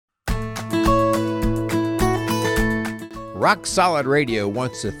Rock Solid Radio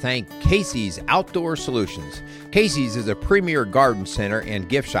wants to thank Casey's Outdoor Solutions. Casey's is a premier garden center and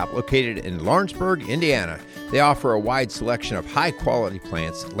gift shop located in Lawrenceburg, Indiana. They offer a wide selection of high-quality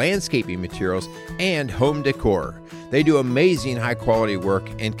plants, landscaping materials, and home decor. They do amazing high-quality work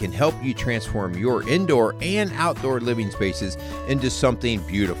and can help you transform your indoor and outdoor living spaces into something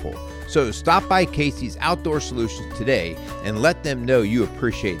beautiful. So stop by Casey's Outdoor Solutions today and let them know you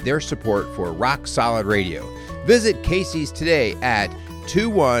appreciate their support for Rock Solid Radio. Visit Casey's today at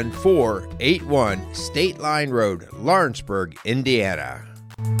 21481 State Line Road, Lawrenceburg, Indiana.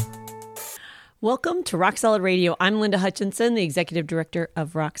 Welcome to Rock Solid Radio. I'm Linda Hutchinson, the Executive Director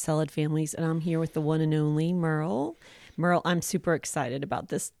of Rock Solid Families, and I'm here with the one and only Merle. Merle, I'm super excited about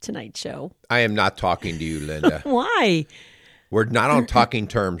this Tonight Show. I am not talking to you, Linda. Why? We're not on talking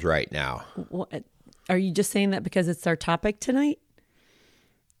terms right now. What? Are you just saying that because it's our topic tonight?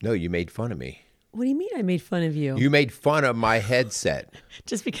 No, you made fun of me. What do you mean I made fun of you? You made fun of my headset.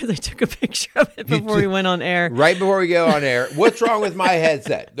 Just because I took a picture of it before we went on air. Right before we go on air. What's wrong with my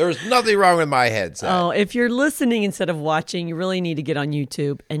headset? There's nothing wrong with my headset. Oh, if you're listening instead of watching, you really need to get on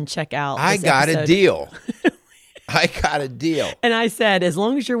YouTube and check out this I got episode. a deal. I got a deal. And I said, as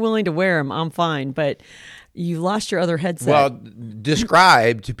long as you're willing to wear them, I'm fine. But you lost your other headset. Well,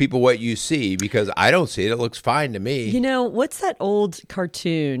 describe to people what you see, because I don't see it. It looks fine to me. You know, what's that old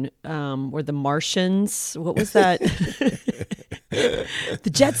cartoon where the Martians, what was that? The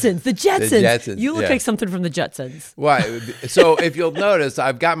Jetsons. The Jetsons. You look like something from the Jetsons. Why? So if you'll notice,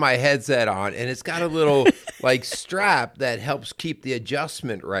 I've got my headset on, and it's got a little like strap that helps keep the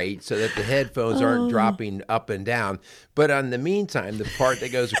adjustment right so that the headphones aren't dropping up and down. But in the meantime, the part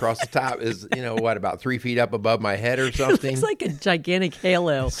that goes across the top is, about 3 feet up above my head or something. It looks like a gigantic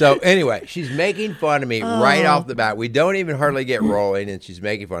halo. So anyway, she's making fun of me right off the bat. We don't even hardly get rolling, and she's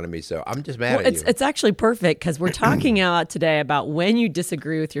making fun of me. So I'm just mad at you. It's actually perfect because we're talking out today about when you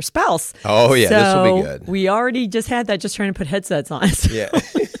disagree with your spouse. Oh, yeah, this will be good. We already just had that just trying to put headsets on. So yeah.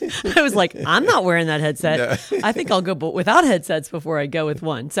 I was like, I'm not wearing that headset. No. I think I'll go without headsets before I go with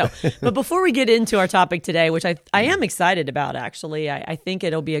one. So, but before we get into our topic today, which I am excited about, actually, I think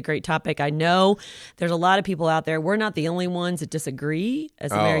it'll be a great topic. I know there's a lot of people out there. We're not the only ones that disagree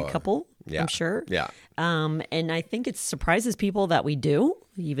as a married couple, I'm sure. Yeah. And I think it surprises people that we do,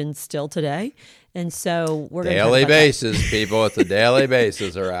 even still today. And so we're going to daily basis, people. It's a daily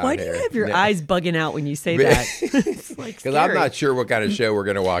basis around Why here. Why do you have your eyes bugging out when you say that? It's like because I'm not sure what kind of show we're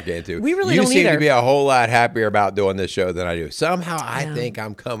going to walk into. We really you don't seem either. to be a whole lot happier about doing this show than I do. Somehow I think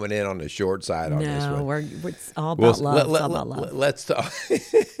I'm coming in on the short side on this one. No, it's all about love. It's all about love. Let's talk.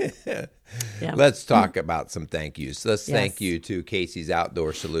 Yeah. Let's talk about some thank yous. Let's thank you to Casey's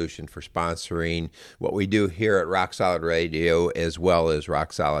Outdoor Solution for sponsoring what we do here at Rock Solid Radio as well as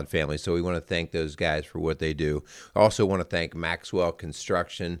Rock Solid Family. So we want to thank those guys for what they do. I also want to thank Maxwell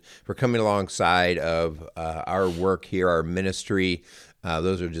Construction for coming alongside of our work here, our ministry.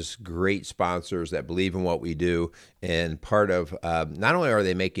 Those are just great sponsors that believe in what we do. And part of, not only are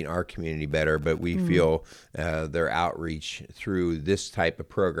they making our community better, but we feel their outreach through this type of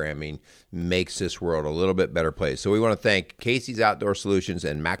programming makes this world a little bit better place. So we want to thank Casey's Outdoor Solutions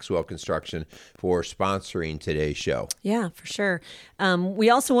and Maxwell Construction for sponsoring today's show. Yeah, for sure. We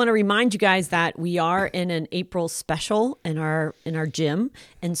also want to remind you guys that we are in an April special in our gym.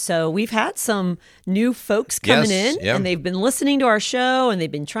 And so we've had some new folks coming in, and they've been listening to our show, and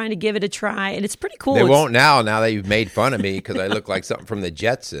they've been trying to give it a try. And it's pretty cool. They won't now that you've made fun of me because I look like something from the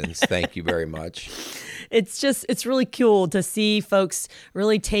Jetsons. Thank you very much. It's really cool to see folks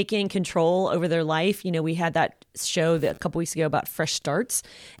really taking control over their life. We had that show a couple weeks ago about fresh starts.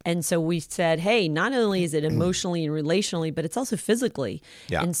 And so we said, hey, not only is it emotionally and relationally, but it's also physically.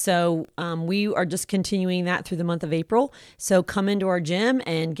 Yeah. And so we are just continuing that through the month of April. So come into our gym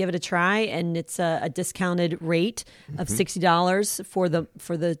and give it a try. And it's a discounted rate of $60 for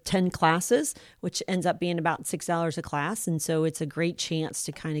the 10 classes, which ends up being about $6 a class. And so it's a great chance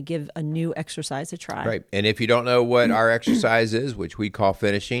to kind of give a new exercise a try. Right. And if you don't know what our exercise is, which we call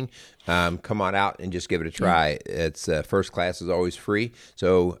finishing, come on out and just give it a try. It's first class is always free,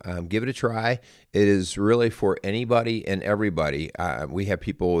 so give it a try. It is really for anybody and everybody. We have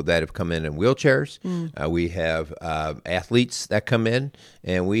people that have come in wheelchairs. We have athletes that come in,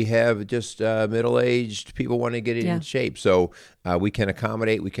 and we have just middle-aged people want to get in shape. So we can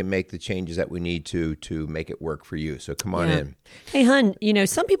accommodate. We can make the changes that we need to make it work for you. So come on in. Hey, hun,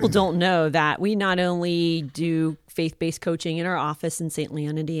 some people don't know that we not only do faith-based coaching in our office in St.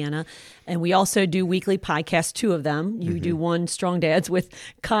 Leon, Indiana. And we also do weekly podcasts, 2 of them. You do one, Strong Dads, with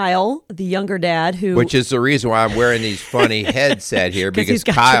Kyle, the younger dad, which is the reason why I'm wearing these funny headset here, because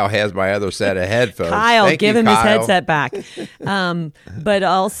Kyle has my other set of headphones. Kyle, give him his headset back. But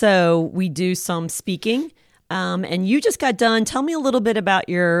also we do some speaking. And you just got done. Tell me a little bit about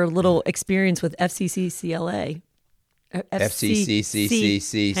your little experience with FCCLA.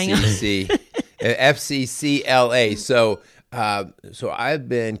 FCCLA. So I've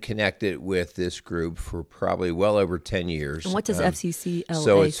been connected with this group for probably well over 10 years. And what does FCCLA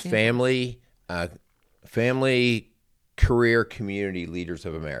So it's Family Career Community Leaders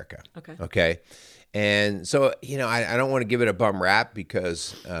of America. Okay. And so, I don't want to give it a bum rap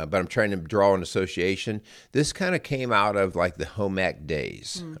but I'm trying to draw an association. This kind of came out of like the home ec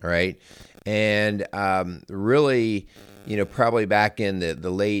days, right? And really, probably back in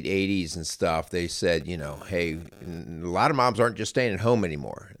the late 80s and stuff, they said, hey, a lot of moms aren't just staying at home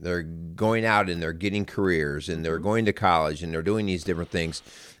anymore. They're going out and they're getting careers and they're going to college and they're doing these different things.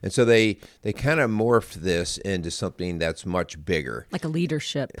 And so they kind of morphed this into something that's much bigger. Like a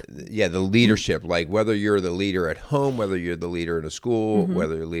leadership. Yeah, the leadership. Like whether you're the leader at home, whether you're the leader in a school,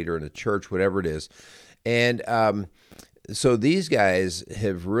 whether you're a leader in a church, whatever it is. And so these guys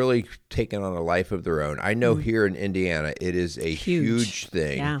have really taken on a life of their own. I know here in Indiana, it is a huge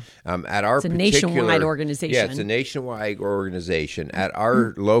thing. Yeah. It's a nationwide organization. Yeah, it's a nationwide organization. At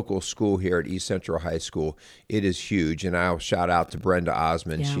our local school here at East Central High School, it is huge. And I'll shout out to Brenda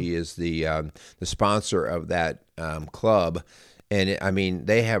Osmond. Yeah. She is the sponsor of that club. And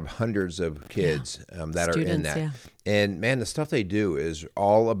they have hundreds of kids that are in that. Yeah. And man, the stuff they do is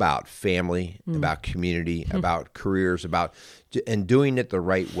all about family, about community, about careers, and doing it the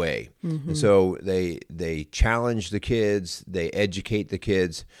right way. And so they challenge the kids, they educate the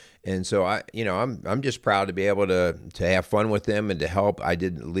kids. And so I'm just proud to be able to have fun with them and to help. I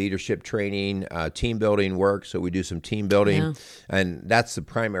did leadership training, team building work. So we do some team building, and that's the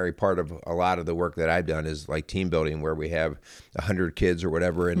primary part of a lot of the work that I've done is like team building, where we have 100 kids or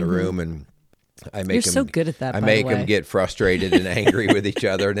whatever in the room, and You're so good at that. I make them get frustrated and angry with each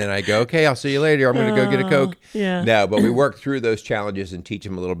other, and then I go, "Okay, I'll see you later. I'm going to go get a Coke." Yeah. No, but we work through those challenges and teach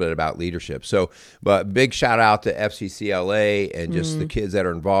them a little bit about leadership. So, but big shout out to FCCLA and just the kids that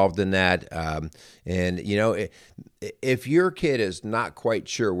are involved in that. If your kid is not quite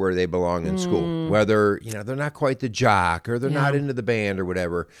sure where they belong in school, whether they're not quite the jock or they're not into the band or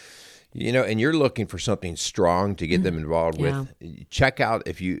whatever. And you're looking for something strong to get them involved with. Check out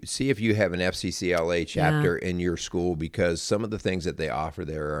if you have an FCCLA chapter in your school, because some of the things that they offer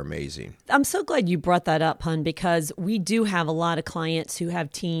there are amazing. I'm so glad you brought that up, Hun, because we do have a lot of clients who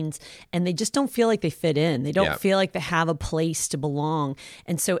have teens and they just don't feel like they fit in. They don't feel like they have a place to belong.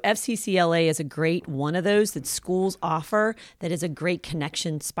 And so FCCLA is a great one of those that schools offer that is a great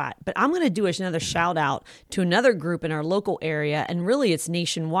connection spot. But I'm going to do another shout out to another group in our local area, and really it's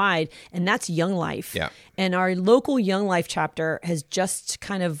nationwide. And that's Young Life. Yeah. And our local Young Life chapter has just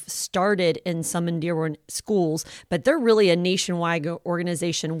kind of started in some in Dearborn schools, but they're really a nationwide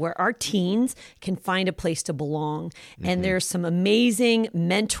organization where our teens can find a place to belong. And there's some amazing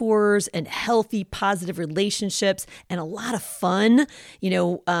mentors and healthy, positive relationships and a lot of fun.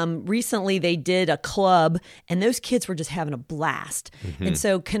 Recently they did a club and those kids were just having a blast. And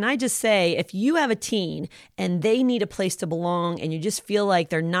so can I just say, if you have a teen and they need a place to belong and you just feel like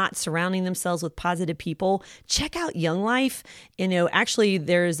they're not surrounding themselves with positive people, check out Young Life. Actually,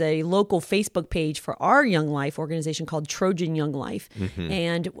 there's a local Facebook page for our Young Life organization called Trojan Young Life.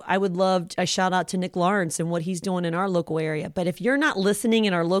 And I would love a shout out to Nick Lawrence and what he's doing in our local area. But if you're not listening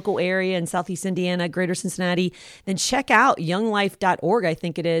in our local area in Southeast Indiana, Greater Cincinnati, then check out younglife.org, I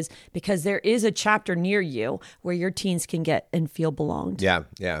think it is, because there is a chapter near you where your teens can get and feel belonged. Yeah.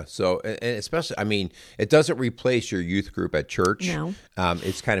 So, and especially, it doesn't replace your youth group at church. No.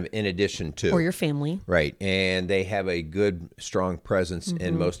 It's kind of in addition to. Or your family. Right. And they have a good, strong presence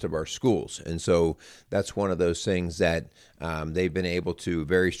in most of our schools. And so that's one of those things that they've been able to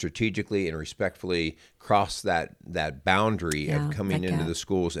very strategically and respectfully cross that boundary of coming into the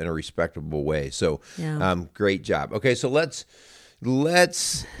schools in a respectable way. So great job. Okay, so let's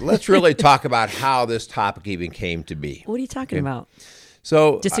really talk about how this topic even came to be. What are you talking about?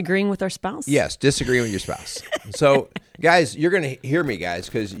 So disagreeing with our spouse? Yes, disagreeing with your spouse. So, guys, you're going to hear me, guys,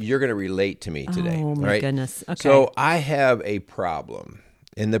 because you're going to relate to me today. Oh, my goodness. Okay. So I have a problem.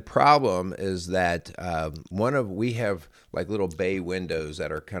 And the problem is that we have like little bay windows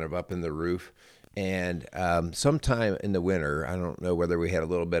that are kind of up in the roof. And sometime in the winter, I don't know whether we had a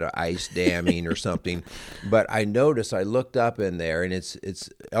little bit of ice damming or something, but I noticed, I looked up in there, and it's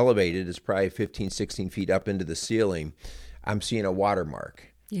elevated. It's probably 15, 16 feet up into the ceiling. I'm seeing a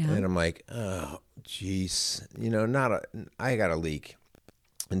watermark. Yeah. And I'm like, oh, geez, I got a leak.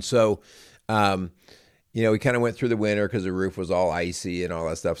 And so, we kind of went through the winter because the roof was all icy and all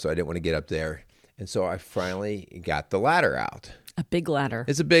that stuff, so I didn't want to get up there. And so I finally got the ladder out. A big ladder.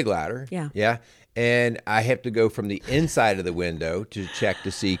 It's a big ladder. Yeah. Yeah. And I have to go from the inside of the window to check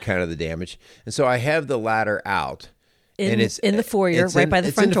to see kind of the damage. And so I have the ladder out. And it's in the foyer, right by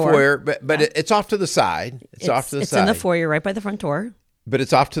the front door. It's in the foyer, but it's off to the side. It's off to the side. It's in the foyer, right by the front door. But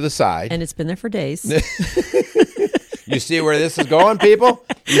it's off to the side. And it's been there for days. You see where this is going, people?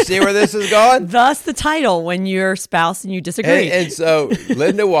 You see where this is going? Thus the title, When Your Spouse and You Disagree. And so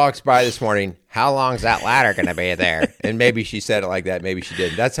Linda walks by this morning. How long's that ladder going to be there? And maybe she said it like that. Maybe she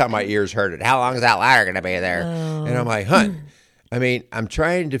didn't. That's how my ears heard it. How long is that ladder going to be there? Oh. And I'm like, hun, I'm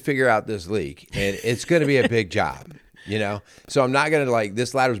trying to figure out this leak, and it's going to be a big job. So I'm not going to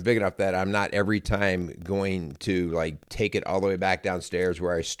this ladder's big enough that I'm not every time going to take it all the way back downstairs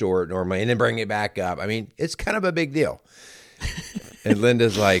where I store it normally and then bring it back up. It's kind of a big deal. And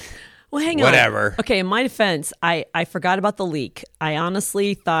Linda's like, well, hang on. Whatever. Okay, in my defense, I forgot about the leak. I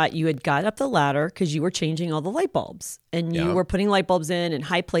honestly thought you had got up the ladder because you were changing all the light bulbs and you were putting light bulbs in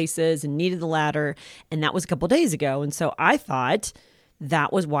high places and needed the ladder. And that was a couple days ago. And so I thought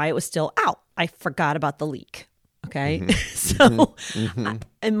that was why it was still out. I forgot about the leak. Okay. Mm-hmm. So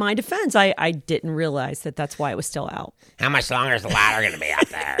in my defense, I didn't realize that that's why it was still out. How much longer is the ladder going to be out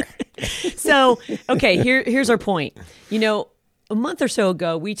there? So, okay, here's our point. A month or so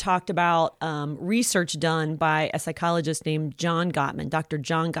ago, we talked about research done by a psychologist named John Gottman, Dr.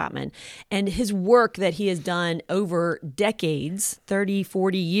 John Gottman, and his work that he has done over decades, 30,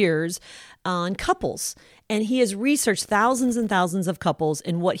 40 years, on couples. And he has researched thousands and thousands of couples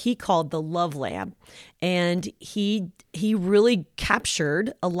in what he called the Love Lab. And he really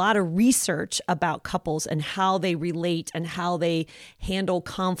captured a lot of research about couples and how they relate and how they handle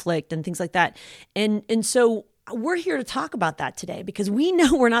conflict and things like that. And so we're here to talk about that today because we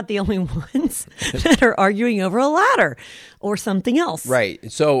know we're not the only ones that are arguing over a ladder or something else.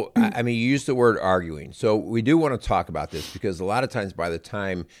 Right. So, you use the word arguing. So we do want to talk about this because a lot of times by the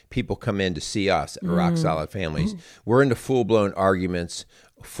time people come in to see us at Rock Solid Families, we're into full-blown arguments,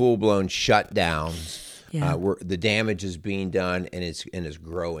 full-blown shutdowns. Yeah. Where the damage is being done and it's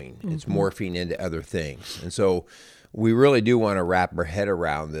growing. Mm-hmm. It's morphing into other things. And so we really do want to wrap our head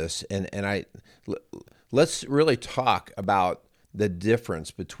around this. And let's really talk about the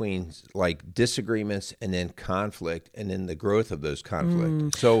difference between disagreements and then conflict and then the growth of those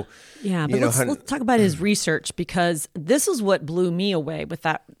conflict. So, yeah, but let's talk about his research because this is what blew me away with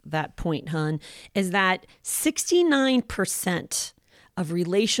that point, hun, is that 69% of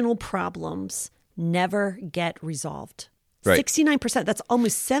relational problems never get resolved. Right. 69%. That's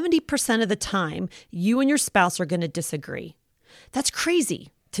almost 70% of the time you and your spouse are going to disagree. That's crazy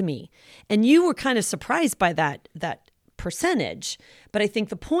to me. And you were kind of surprised by that percentage. But I think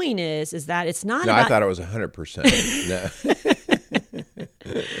the point is that it's not about... I thought it was 100%. No.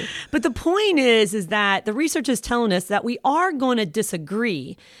 But the point is that the research is telling us that we are going to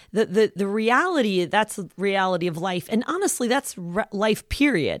disagree. The reality, that's the reality of life. And honestly, that's life,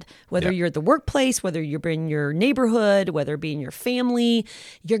 period. Whether you're at the workplace, whether you're in your neighborhood, whether it be in your family,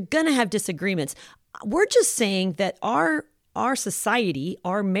 you're going to have disagreements. We're just saying that our society,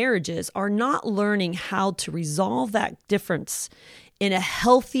 our marriages are not learning how to resolve that difference in a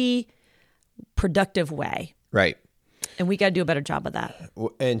healthy, productive way. Right. And we got to do a better job of that.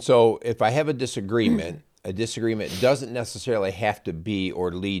 And so if I have a disagreement doesn't necessarily have to be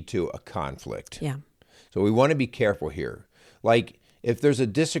or lead to a conflict. Yeah. So we want to be careful here. Like if there's a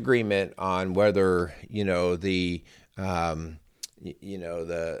disagreement on whether, the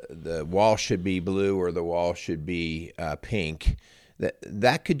wall should be blue or the wall should be pink,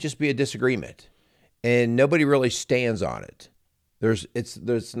 that could just be a disagreement. And nobody really stands on it. There's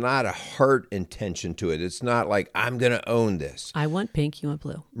not a heart intention to it. It's not like I'm going to own this. I want pink, you want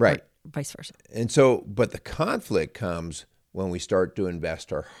blue. Right. Or vice versa. And so, but the conflict comes when we start to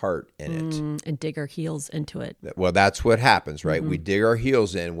invest our heart in it. And dig our heels into it. Well, that's what happens, right? Mm-hmm. We dig our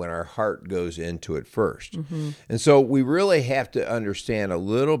heels in when our heart goes into it first. Mm-hmm. And so we really have to understand a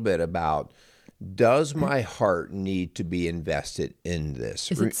little bit about, does my heart need to be invested in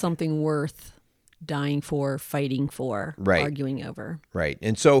this? Is it something worth dying for, fighting for, right, arguing over? Right.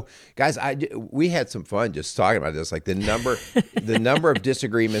 And so, guys, we had some fun just talking about this, like the number of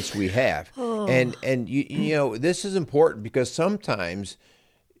disagreements we have. Oh. And you know, this is important because sometimes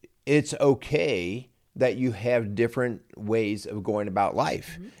it's okay that you have different ways of going about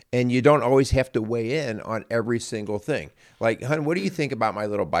life. And you don't always have to weigh in on every single thing. Like, hon, what do you think about my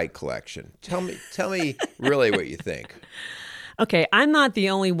little bike collection? Tell me really what you think. Okay, I'm not the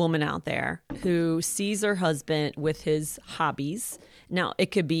only woman out there who sees her husband with his hobbies. Now,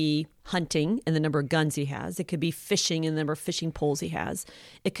 it could be hunting and the number of guns he has. It could be fishing and the number of fishing poles he has.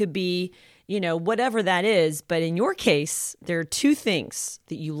 It could be, whatever that is. But in your case, there are two things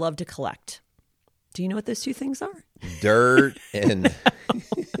that you love to collect. Do you know what those two things are? Dirt and...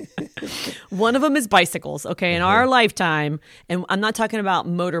 One of them is bicycles, okay, in our lifetime. And I'm not talking about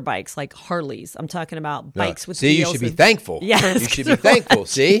motorbikes like Harleys. I'm talking about bikes with wheels. See, you should be thankful. Yes. You should be thankful.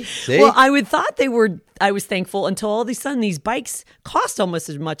 See? Well, I was thankful until all of a sudden these bikes cost almost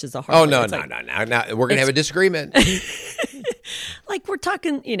as much as a Harley. Oh, no. We're going to have a disagreement. Like we're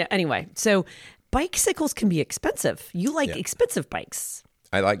talking, anyway. So bicycles can be expensive. You like expensive bikes.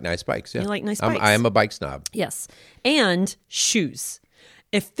 I like nice bikes, yeah. You like nice bikes. I am a bike snob. Yes. And shoes.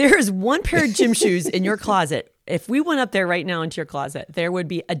 If there is one pair of gym shoes in your closet, if we went up there right now into your closet, there would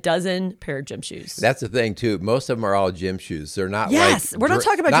be a dozen pair of gym shoes. That's the thing, too. Most of them are all gym shoes. They're not we're not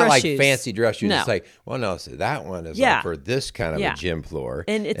talking about dress shoes. Not like fancy dress shoes. No. It's like, well, no, so that one is like for this kind of a gym floor.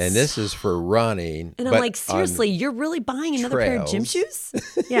 And this is for running. And I'm like, seriously, you're really buying another pair of gym shoes?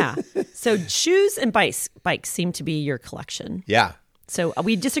 Yeah. So shoes and bikes seem to be your collection. Yeah. So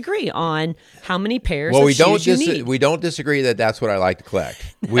we disagree on how many pairs of shoes you need. We don't disagree that that's what I like to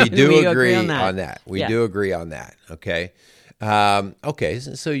collect. We do agree on that. We do agree on that. Okay. Okay.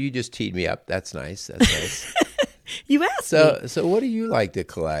 So you just teed me up. That's nice. You asked me. So what do you like to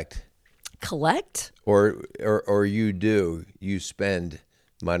collect? Collect? Or you spend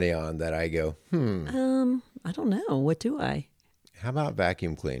money on that I go, I don't know. What do I? How about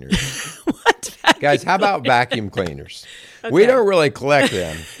vacuum cleaners? What? Guys, how about vacuum cleaners? Okay. We don't really collect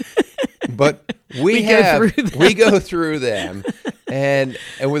them, but we go through them, and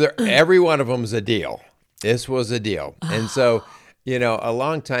with every one of them is a deal. This was a deal. And so, a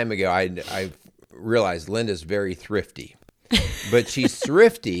long time ago, I realized Linda's very thrifty. But she's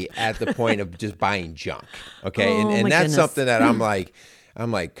thrifty at the point of just buying junk. Okay. And that's something that I'm like,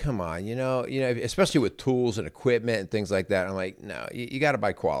 come on, especially with tools and equipment and things like that. I'm like, no, you got to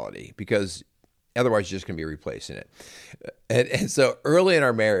buy quality because otherwise you're just going to be replacing it. And so early in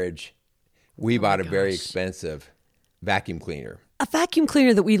our marriage, we bought a very expensive vacuum cleaner. A vacuum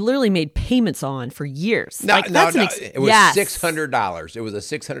cleaner that we literally made payments on for years. No. It was $600. It was a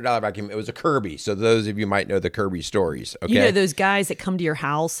 $600 vacuum. It was a Kirby. So those of you might know the Kirby stories. Okay. Those guys that come to your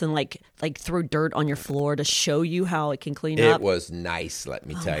house and like throw dirt on your floor to show you how it can clean up. It was nice, let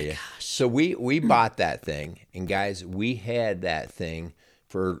me tell you. Gosh. So we bought that thing, and guys, we had that thing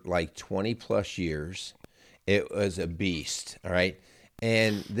for like 20 plus years. It was a beast. All right.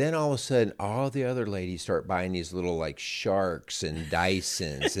 And then all of a sudden, all the other ladies start buying these little like Sharks and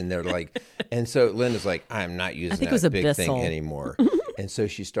Dysons, and they're like, and so Linda's like, I'm not using that big thing anymore. And so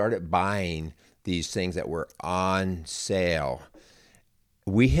she started buying these things that were on sale.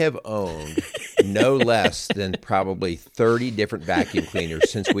 We have owned no less than probably 30 different vacuum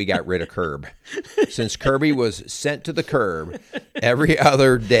cleaners since we got rid of Curb. Since Kirby was sent to the curb every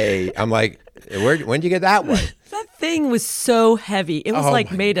other day, I'm like, when did you get that one? That thing was so heavy. It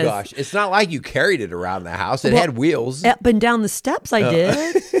was made of... Gosh, it's not like you carried it around the house. It had wheels. Up and down the steps I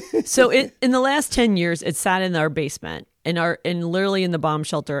did. So in the last 10 years, it sat in our basement. And literally in the bomb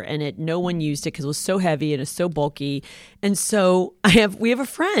shelter, and no one used it because it was so heavy and it's so bulky. And so we have a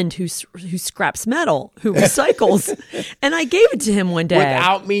friend who scraps metal, who recycles, and I gave it to him one day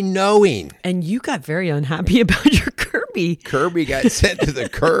without me knowing. And you got very unhappy about your Kirby. Kirby got sent to the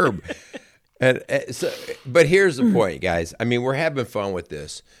curb. But here's the point, guys. I mean, we're having fun with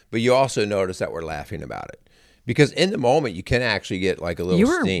this, but you also notice that we're laughing about it. Because in the moment, you can actually get like a little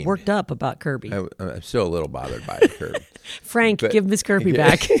steam. You were worked up about Kirby. I'm still a little bothered by the Kirby. Frank, give Miss Kirby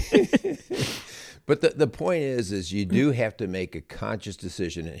back. But the point is you do have to make a conscious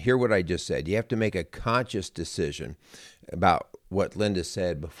decision. And hear what I just said. You have to make a conscious decision about what Linda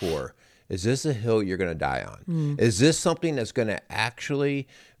said before. Is this a hill you're going to die on? Is this something that's going to actually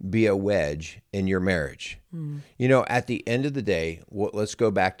be a wedge in your marriage? At the end of the day, let's go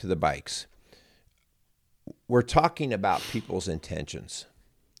back to the bikes. We're talking about people's intentions.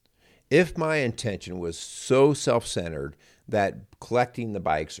 If my intention was so self-centered that collecting the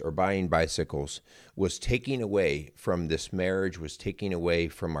bikes or buying bicycles was taking away from this marriage, was taking away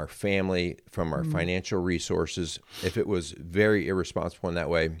from our family, from our financial resources, if it was very irresponsible in that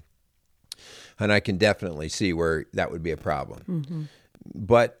way, and I can definitely see where that would be a problem.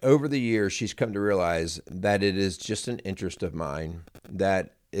 But over the years, she's come to realize that it is just an interest of mine,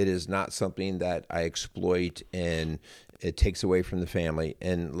 that it is not something that I exploit and it takes away from the family.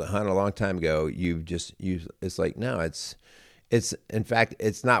 And Hun, a long time ago, it's like, no, it's in fact,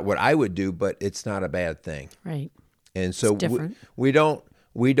 it's not what I would do, but it's not a bad thing. Right. And so we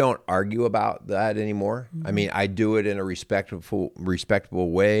don't argue about that anymore. Mm-hmm. I mean, I do it in a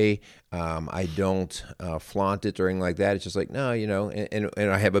respectable way. I don't flaunt it or anything like that. It's just like, no, and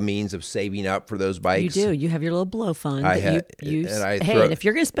I have a means of saving up for those bikes. You do. You have your little blow fund that you use. And if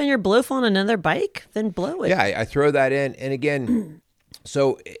you're going to spend your blow fund on another bike, then blow it. Yeah, I throw that in. And again,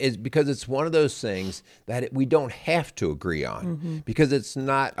 so it's because it's one of those things that we don't have to agree on because it's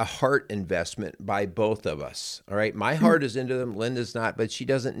not a heart investment by both of us. All right. My heart is into them. Linda's not, but she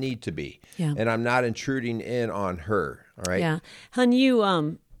doesn't need to be. Yeah. And I'm not intruding in on her. All right. Yeah. Hun,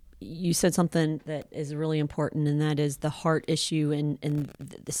 you said something that is really important, and that is the heart issue and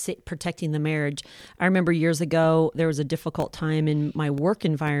the protecting the marriage. I remember years ago, there was a difficult time in my work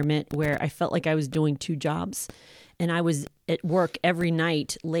environment where I felt like I was doing two jobs. And I was at work every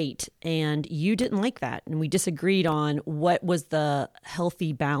night late, and you didn't like that. And we disagreed on what was the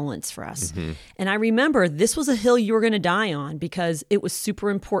healthy balance for us. Mm-hmm. And I remember this was a hill you were going to die on because it was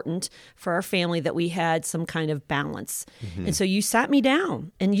super important for our family that we had some kind of balance. Mm-hmm. And so you sat me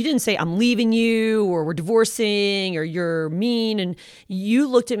down and you didn't say, I'm leaving you or we're divorcing or you're mean. And you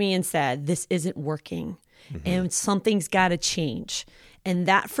looked at me and said, this isn't working and something's got to change. And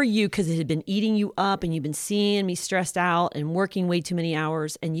that for you, because it had been eating you up and you've been seeing me stressed out and working way too many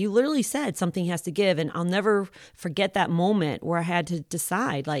hours. And you literally said something has to give. And I'll never forget that moment where I had to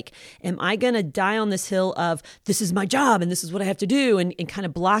decide, like, am I going to die on this hill of this is my job and this is what I have to do and kind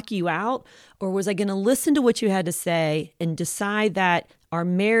of block you out? Or was I going to listen to what you had to say and decide that our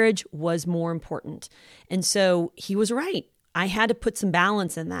marriage was more important? And so he was right. I had to put some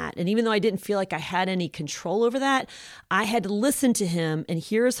balance in that. And even though I didn't feel like I had any control over that, I had to listen to him and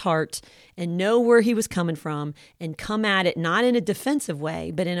hear his heart and know where he was coming from and come at it, not in a defensive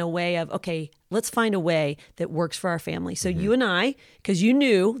way, but in a way of, okay, let's find a way that works for our family. So you and I, because you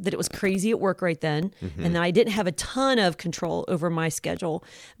knew that it was crazy at work right then, and that I didn't have a ton of control over my schedule,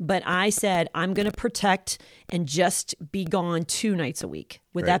 but I said, I'm going to protect and just be gone 2 nights a week.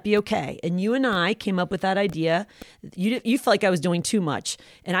 Would that be okay? And you and I came up with that idea. You felt like I was doing too much,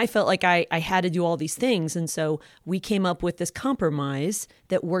 and I felt like I had to do all these things. And so we came up with this compromise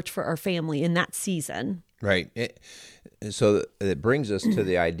that worked for our family in that season. Right. So it brings us to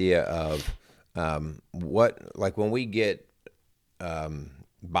the idea of when we get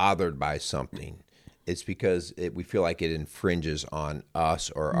bothered by something, it's because we feel like it infringes on us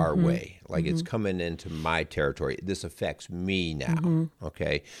or our way. Like it's coming into my territory. This affects me now.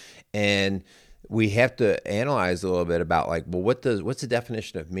 Okay. And we have to analyze a little bit about like, well, what's the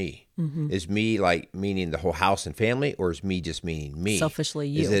definition of me? Is me like meaning the whole house and family, or is me just meaning me? Selfishly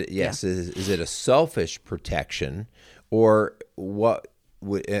you. Is it, yes. Yeah. Is it a selfish protection, or what?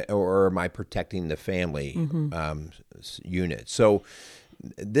 Or am I protecting the family unit? So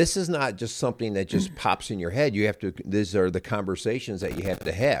this is not just something that just pops in your head. You have to. These are the conversations that you have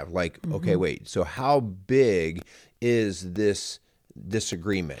to have. Like, okay, wait. So how big is this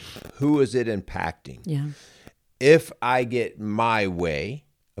disagreement? Who is it impacting? Yeah. If I get my way,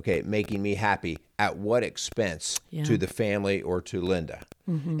 okay, making me happy, at what expense to the family or to Linda?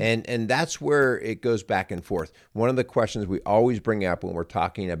 And that's where it goes back and forth. One of the questions we always bring up when we're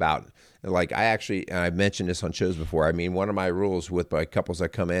talking about, like I've mentioned this on shows before. I mean, one of my rules with my couples that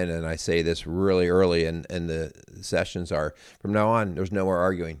come in, and I say this really early in the sessions are, from now on, there's no more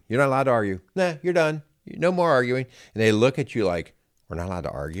arguing. You're not allowed to argue. Nah, you're done. No more arguing. And they look at you like, we're not allowed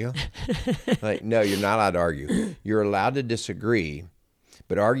to argue? Like, no, you're not allowed to argue. You're allowed to disagree,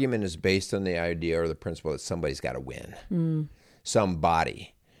 but argument is based on the idea or the principle that somebody's got to win.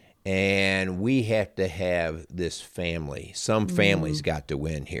 Somebody. And we have to have this family. Some families got to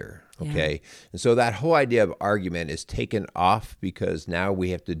win here. Okay. Yeah. And so that whole idea of argument is taken off because now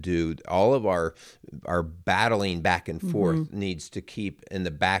we have to do all of our battling back and forth needs to keep in the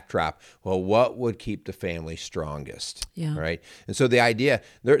backdrop. Well, what would keep the family strongest? Yeah. Right. And so the idea,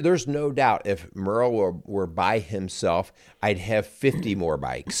 there's no doubt if Merle were by himself, I'd have 50 more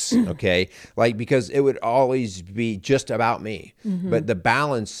bikes. Okay. Like, because it would always be just about me. But the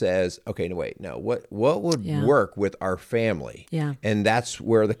balance says, okay, no, wait, no, what would work with our family? Yeah. And that's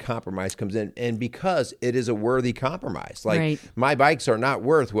where the compromise comes in. And because it is a worthy compromise, like my bikes are not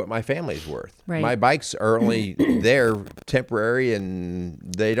worth what my family's worth. Right. My bikes are only there temporary and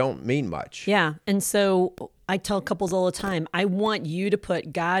they don't mean much. Yeah. And so I tell couples all the time, I want you to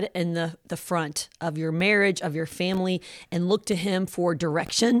put God in the front of your marriage, of your family, and look to him for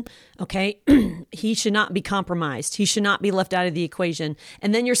direction. Okay. He should not be compromised. He should not be left out of the equation.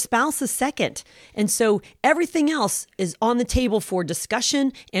 And then your spouse is second. And so everything else is on the table for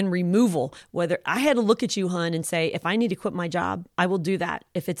discussion and removal. Whether I had to look at you, hon, and say, if I need to quit my job, I will do that.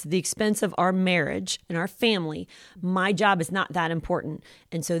 If it's the expense of our marriage and our family, my job is not that important.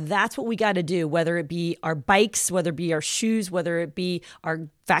 And so that's what we got to do, whether it be our bikes, whether it be our shoes, whether it be our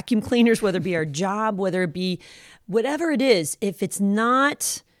vacuum cleaners, whether it be our job, whether it be whatever it is. If it's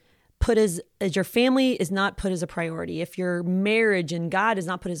not put as your family is not put as a priority, if your marriage and God is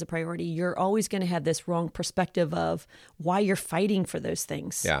not put as a priority, you're always going to have this wrong perspective of why you're fighting for those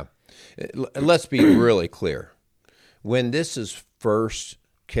things. Yeah. Let's be really clear. When this is first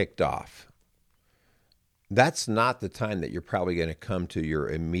kicked off, that's not the time that you're probably going to come to your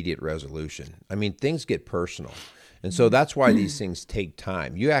immediate resolution. I mean, things get personal. And so that's why these things take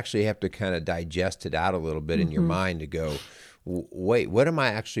time. You actually have to kind of digest it out a little bit in your mind to go, wait, what am I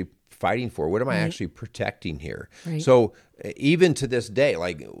actually fighting for? What am I actually protecting here? Right. So even to this day,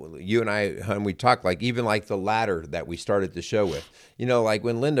 like you and I, hon, we talked like even like the ladder that we started the show with, you know, like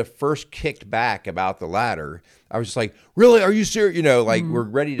when Linda first kicked back about the ladder, I was just like, really? Are you serious? You know, like we're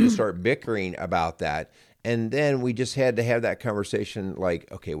ready to start bickering about that. And then we just had to have that conversation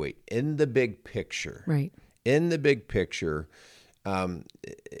like, okay, wait, in the big picture, Right. In the big picture,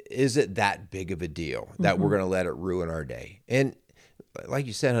 is it that big of a deal that we're going to let it ruin our day? And like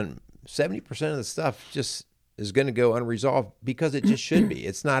you said, 70% of the stuff just is going to go unresolved because it just should be.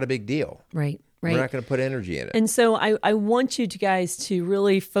 It's not a big deal. Right. We're not going to put energy in it. And so I want you guys to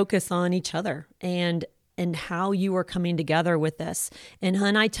really focus on each other and how you are coming together with this. And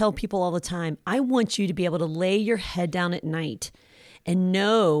hon, I tell people all the time, I want you to be able to lay your head down at night and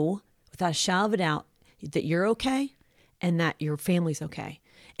know without a shadow of a doubt that you're okay and that your family's okay.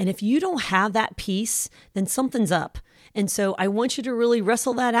 And if you don't have that peace, then something's up. And so I want you to really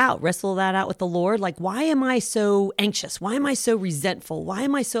wrestle that out with the Lord. Like, why am I so anxious? Why am I so resentful? Why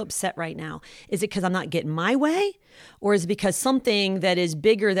am I so upset right now? Is it because I'm not getting my way? Or is it because something that is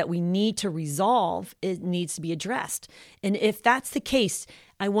bigger that we need to resolve, it needs to be addressed? And if that's the case,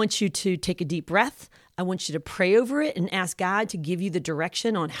 I want you to take a deep breath. I want you to pray over it and ask God to give you the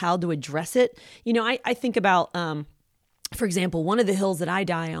direction on how to address it. You know, I think about, for example, one of the hills that I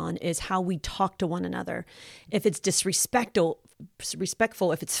die on is how we talk to one another. If it's disrespectful,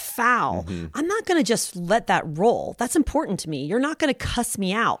 if it's foul, I'm not going to just let that roll. That's important to me. You're not going to cuss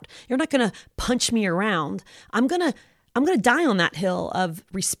me out. You're not going to punch me around. I'm going to die on that hill of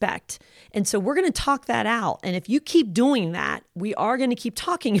respect. And so we're going to talk that out. And if you keep doing that, we are going to keep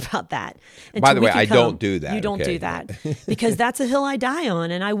talking about that. By the way, I don't do that. You don't do that because that's a hill I die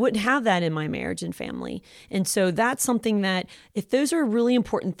on, and I wouldn't have that in my marriage and family. And so that's something that if those are really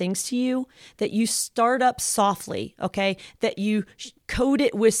important things to you, that you start up softly, okay, that you coat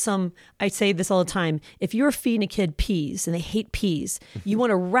it with some, I say this all the time, if you're feeding a kid peas and they hate peas, you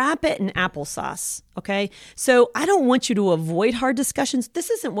want to wrap it in applesauce, okay? So I don't want you to avoid hard discussions. This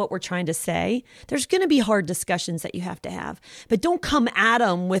isn't what we're trying to say. There's going to be hard discussions that you have to have, but don't come at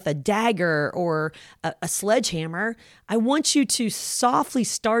them with a dagger or a sledgehammer. I want you to softly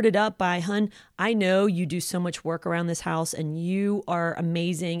start it up by, hon, I know you do so much work around this house and you are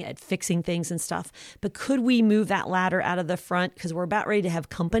amazing at fixing things and stuff, but could we move that ladder out of the front because we're about ready to have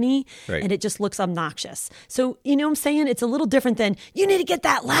company and it just looks obnoxious. So, you know what I'm saying? It's a little different than you need to get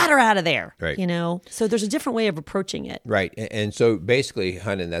that ladder out of there, you know? So there's a different way of approaching it. Right. And so basically,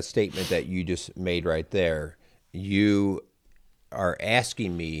 hon, in that statement that you just made right there, you are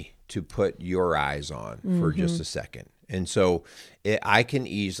asking me to put your eyes on for just a second. And so I can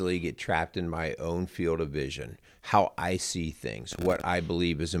easily get trapped in my own field of vision, how I see things, what I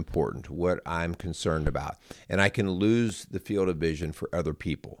believe is important, what I'm concerned about. And I can lose the field of vision for other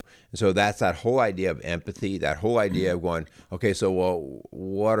people. And so that's that whole idea of empathy, that whole idea of going, okay, so well,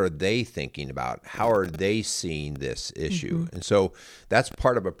 what are they thinking about? How are they seeing this issue? And so that's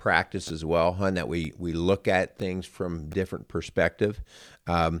part of a practice as well, hon, that we look at things from different perspective.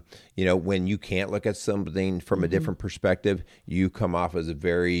 You know, when you can't look at something from a different perspective, you come off as a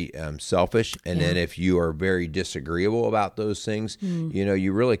very selfish. And then if you are very disagreeable about those things, you know,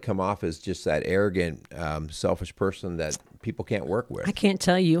 you really come off as just that arrogant, selfish person that people can't work with. I can't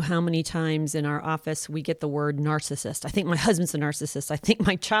tell you how many times in our office we get the word narcissist. I think my husband's a narcissist. I think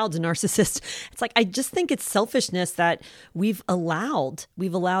my child's a narcissist. It's like, I just think it's selfishness that we've allowed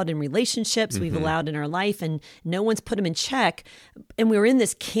in relationships, we've allowed in our life, and no one's put them in check. And we're in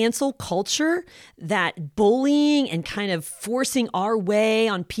this cancel culture, that bullying and kind of forcing our way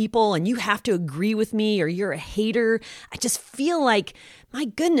on people, and you have to agree with me or you're a hater. I just feel like, my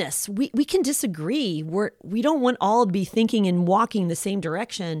goodness, we can disagree. We don't want all to be thinking and walking the same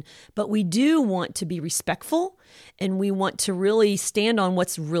direction, but we do want to be respectful, and we want to really stand on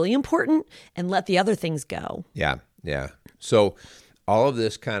what's really important and let the other things go. Yeah. So all of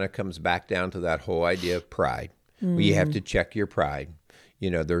this kind of comes back down to that whole idea of pride. You have to check your pride.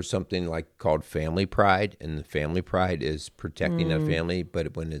 There's something called family pride, and the family pride is protecting that family.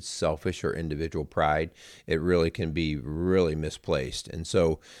 But when it's selfish or individual pride, it really can be really misplaced. And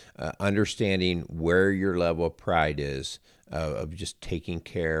so understanding where your level of pride is, of just taking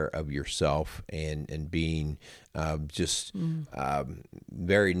care of yourself and being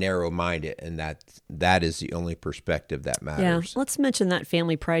very narrow-minded, and that is the only perspective that matters. Yeah, let's mention that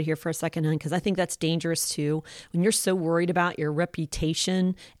family pride here for a second, hon, because I think that's dangerous too. When you're so worried about your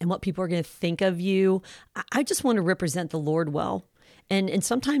reputation and what people are going to think of you, I just want to represent the Lord well. And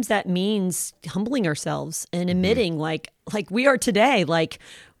sometimes that means humbling ourselves and admitting, like we are today,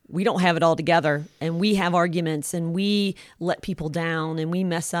 we don't have it all together, and we have arguments, and we let people down, and we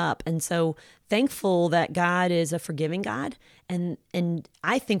mess up. And so thankful that God is a forgiving God. And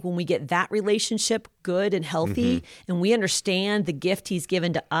I think when we get that relationship good and healthy, and we understand the gift he's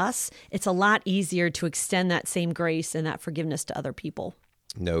given to us, it's a lot easier to extend that same grace and that forgiveness to other people.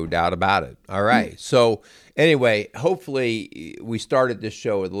 No doubt about it. All right. So anyway, hopefully we started this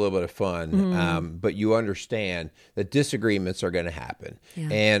show with a little bit of fun, but you understand that disagreements are going to happen. Yeah.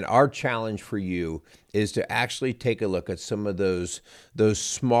 And our challenge for you is to actually take a look at some of those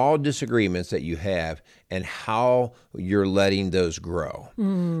small disagreements that you have and how you're letting those grow.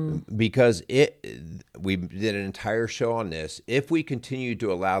 Because we did an entire show on this. If we continue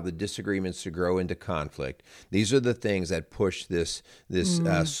to allow the disagreements to grow into conflict, these are the things that push this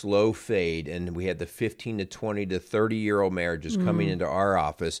slow fade. And we had the 15 to 20 to 30-year-old marriages coming into our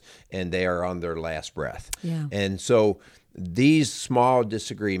office, and they are on their last breath. Yeah. And so these small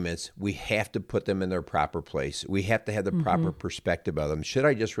disagreements, we have to put them in their proper place. We have to have the proper perspective of them. Should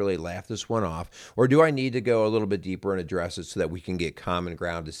I just really laugh this one off? Or do I need to go a little bit deeper and address it so that we can get common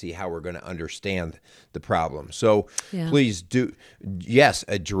ground to see how we're going to understand the problem? So please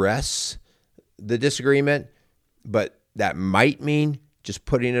address the disagreement, but that might mean just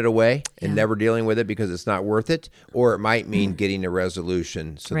putting it away and never dealing with it because it's not worth it, or it might mean getting a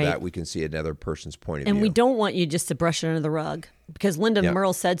resolution so that we can see another person's point of view. And we don't want you just to brush it under the rug, because Linda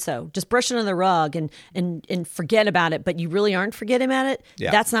Merle said so. Just brush it under the rug and forget about it, but you really aren't forgetting about it. Yeah.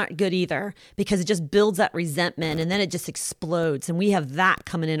 That's not good either, because it just builds that resentment, and then it just explodes. And we have that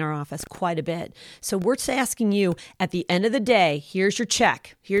coming in our office quite a bit. So we're just asking you, at the end of the day, here's your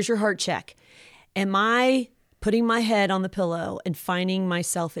check. Here's your heart check. Am I putting my head on the pillow and finding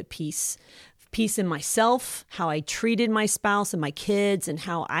myself at peace in myself, how I treated my spouse and my kids and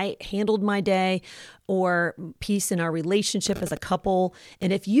how I handled my day, or peace in our relationship as a couple?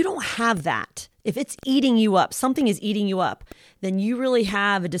 And if you don't have that, if it's eating you up, something is eating you up, then you really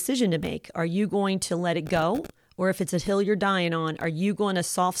have a decision to make. Are you going to let it go? Or if it's a hill you're dying on, are you going to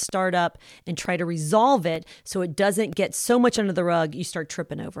soft start up and try to resolve it so it doesn't get so much under the rug you start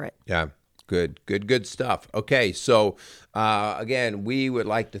tripping over it? Yeah. Good stuff. Okay, so again, we would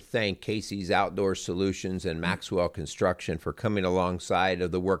like to thank Casey's Outdoor Solutions and Maxwell Construction for coming alongside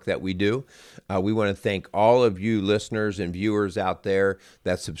of the work that we do. We want to thank all of you listeners and viewers out there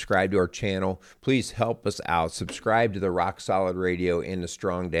that subscribe to our channel. Please help us out. Subscribe to the Rock Solid Radio and the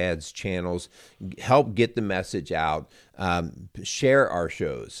Strong Dads channels. Help get the message out. Share our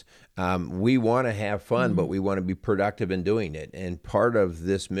shows. We want to have fun, but we want to be productive in doing it. And part of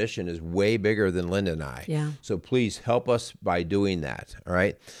this mission is way bigger than Linda and I. Yeah. So please help us by doing that. All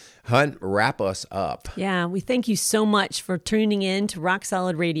right. Hunt, wrap us up. Yeah, we thank you so much for tuning in to Rock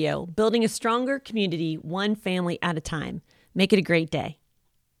Solid Radio, building a stronger community, one family at a time. Make it a great day.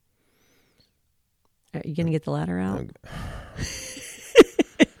 Are you going to get the ladder out?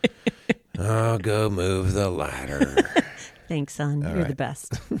 I'll go move the ladder. Thanks, son. You're the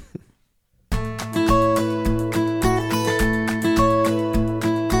best.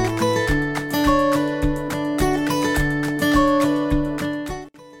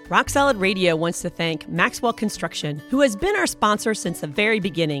 Rock Solid Radio wants to thank Maxwell Construction, who has been our sponsor since the very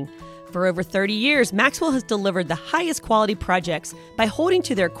beginning. For over 30 years, Maxwell has delivered the highest quality projects by holding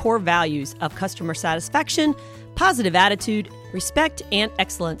to their core values of customer satisfaction, positive attitude, respect, and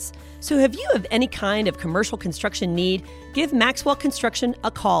excellence. So if you have any kind of commercial construction need, give Maxwell Construction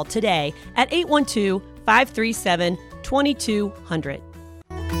a call today at 812-537-2200.